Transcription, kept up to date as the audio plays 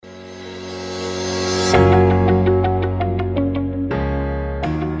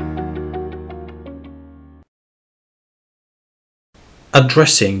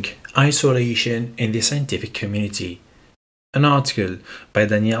Addressing Isolation in the Scientific Community, an article by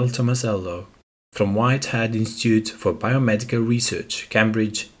Tomasello from Whitehead Institute for Biomedical Research,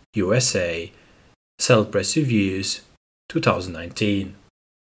 Cambridge, USA, Cell Press Reviews, 2019.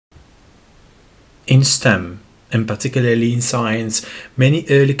 In STEM, and particularly in science, many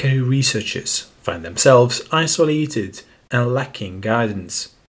early career researchers find themselves isolated and lacking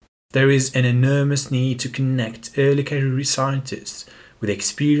guidance. There is an enormous need to connect early career scientists with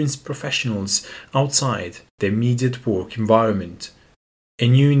experienced professionals outside their immediate work environment. A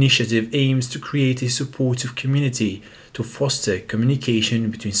new initiative aims to create a supportive community to foster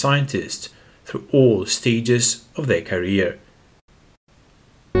communication between scientists through all stages of their career.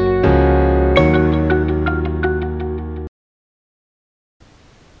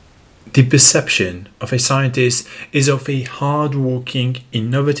 The perception of a scientist is of a hard-working,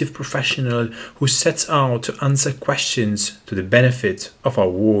 innovative professional who sets out to answer questions to the benefit of our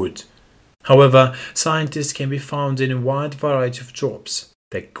world. However, scientists can be found in a wide variety of jobs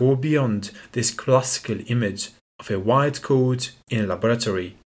that go beyond this classical image of a white coat in a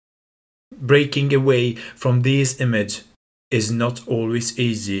laboratory. Breaking away from this image is not always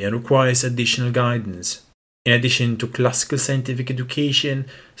easy and requires additional guidance. In addition to classical scientific education,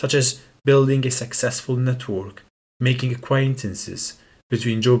 such as building a successful network, making acquaintances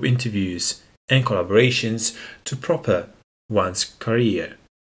between job interviews, and collaborations to propel one's career.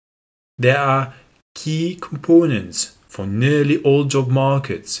 There are key components for nearly all job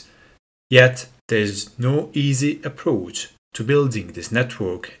markets, yet there is no easy approach to building this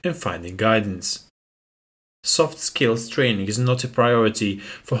network and finding guidance. Soft skills training is not a priority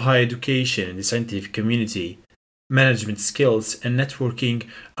for higher education in the scientific community. Management skills and networking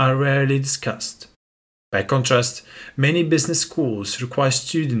are rarely discussed. By contrast, many business schools require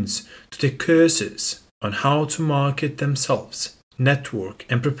students to take courses on how to market themselves, network,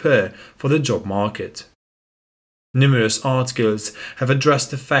 and prepare for the job market. Numerous articles have addressed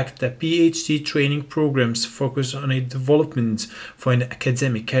the fact that PhD training programs focus on a development for an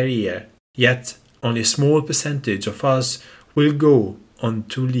academic career, yet only a small percentage of us will go on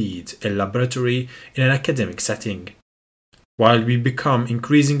to lead a laboratory in an academic setting. While we become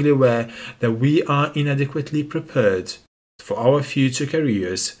increasingly aware that we are inadequately prepared for our future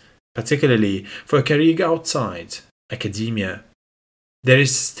careers, particularly for a career outside academia, there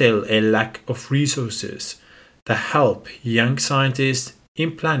is still a lack of resources that help young scientists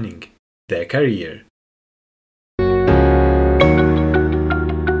in planning their career.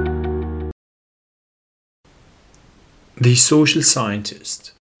 The social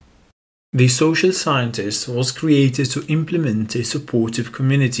scientist. The social scientist was created to implement a supportive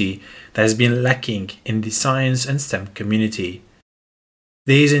community that has been lacking in the science and STEM community.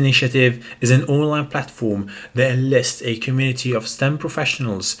 This initiative is an online platform that enlists a community of STEM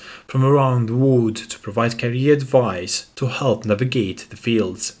professionals from around the world to provide career advice to help navigate the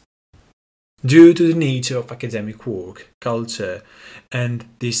fields. Due to the nature of academic work, culture, and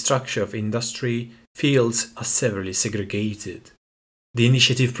the structure of industry, fields are severely segregated. The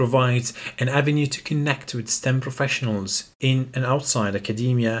initiative provides an avenue to connect with STEM professionals in and outside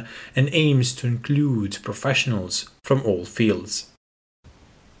academia and aims to include professionals from all fields.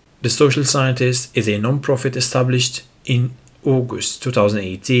 The Social Scientist is a non-profit established in August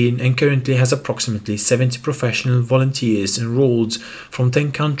 2018 and currently has approximately 70 professional volunteers enrolled from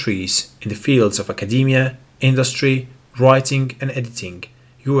 10 countries in the fields of academia, industry, writing and editing,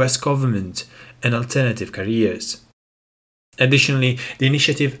 US government, and alternative careers. Additionally, the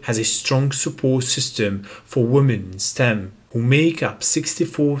initiative has a strong support system for women in STEM, who make up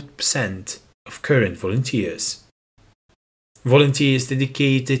 64% of current volunteers. Volunteers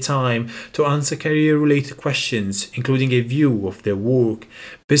dedicate their time to answer career-related questions, including a view of their work,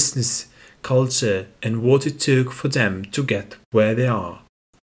 business, culture, and what it took for them to get where they are.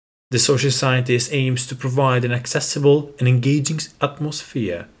 The social scientist aims to provide an accessible and engaging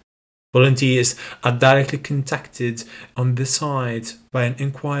atmosphere. Volunteers are directly contacted on the site by an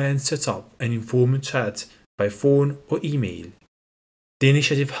inquiry and set up an informal chat by phone or email. The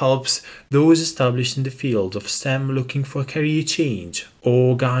initiative helps those established in the field of STEM looking for a career change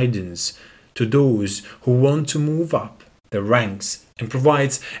or guidance to those who want to move up the ranks and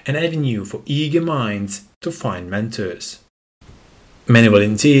provides an avenue for eager minds to find mentors. Many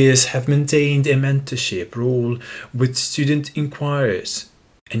volunteers have maintained a mentorship role with student inquirers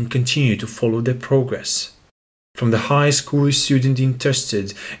and continue to follow their progress. From the high school student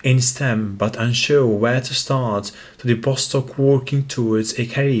interested in STEM but unsure where to start to the postdoc working towards a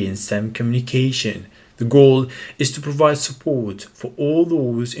career in STEM communication, the goal is to provide support for all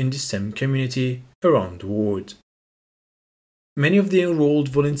those in the STEM community around the world. Many of the enrolled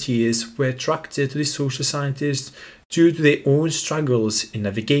volunteers were attracted to the social scientists due to their own struggles in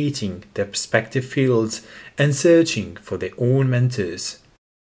navigating their respective fields and searching for their own mentors.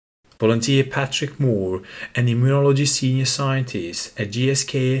 Volunteer Patrick Moore, an immunology senior scientist at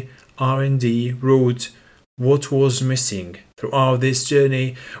GSK R&D, wrote, "What was missing throughout this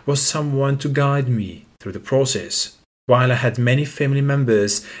journey was someone to guide me through the process. While I had many family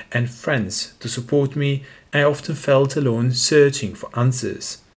members and friends to support me, I often felt alone searching for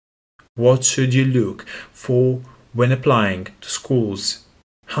answers. What should you look for when applying to schools?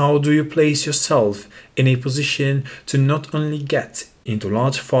 How do you place yourself in a position to not only get into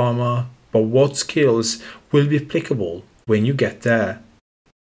large pharma, but what skills will be applicable when you get there?"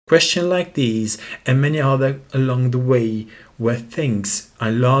 Questions like these and many other along the way were things I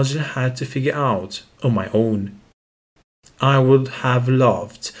largely had to figure out on my own. I would have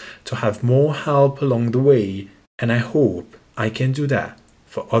loved to have more help along the way, and I hope I can do that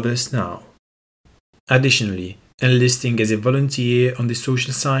for others now. Additionally, enlisting as a volunteer on the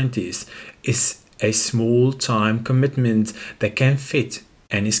social scientists is a small time commitment that can fit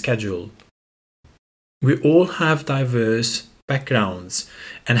any schedule. We all have diverse backgrounds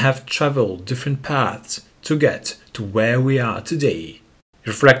and have traveled different paths to get to where we are today.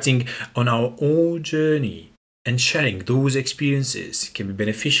 Reflecting on our own journey and sharing those experiences can be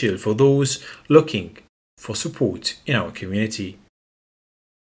beneficial for those looking for support in our community.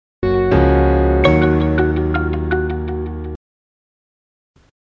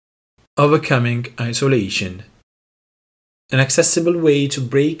 Overcoming isolation. An accessible way to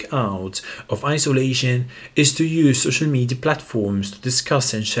break out of isolation is to use social media platforms to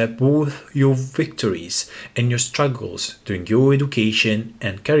discuss and share both your victories and your struggles during your education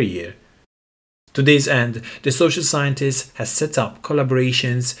and career. To this end, the social scientist has set up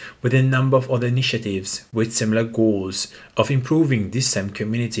collaborations with a number of other initiatives with similar goals of improving the STEM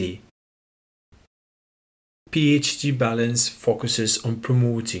community. PhD Balance focuses on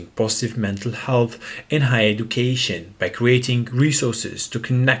promoting positive mental health in higher education by creating resources to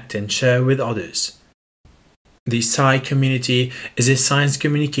connect and share with others. The Sci Community is a science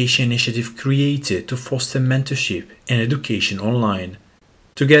communication initiative created to foster mentorship and education online.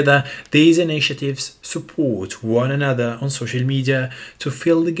 Together, these initiatives support one another on social media to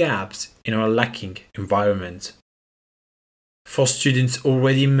fill the gaps in our lacking environment. For students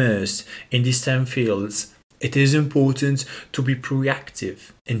already immersed in the STEM fields, it is important to be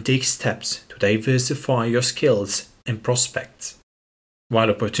proactive and take steps to diversify your skills and prospects.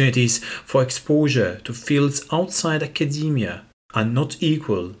 While opportunities for exposure to fields outside academia are not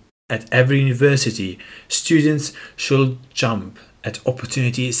equal at every university, students should jump at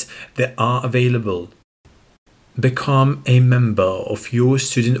opportunities that are available. Become a member of your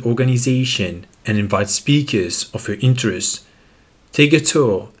student organization and invite speakers of your interest. Take a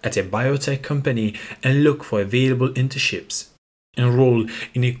tour at a biotech company and look for available internships. Enroll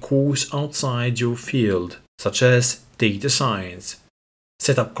in a course outside your field, such as data science.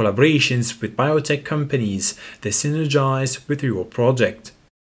 Set up collaborations with biotech companies that synergize with your project.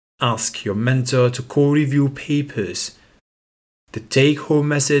 Ask your mentor to co-review papers. The take-home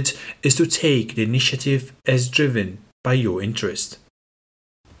message is to take the initiative as driven by your interest.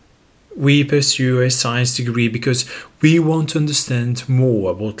 We pursue a science degree because we want to understand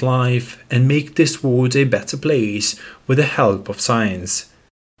more about life and make this world a better place with the help of science.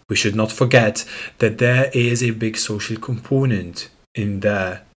 We should not forget that there is a big social component in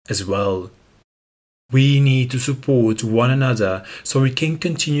there as well. We need to support one another so we can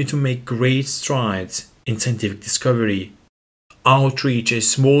continue to make great strides in scientific discovery. Outreach is a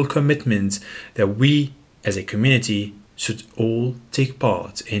small commitment that we as a community should all take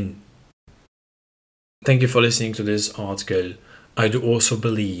part in. Thank you for listening to this article. I do also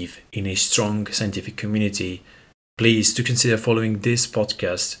believe in a strong scientific community. Please do consider following this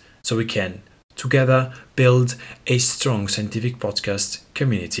podcast so we can together build a strong scientific podcast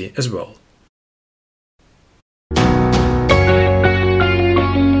community as well.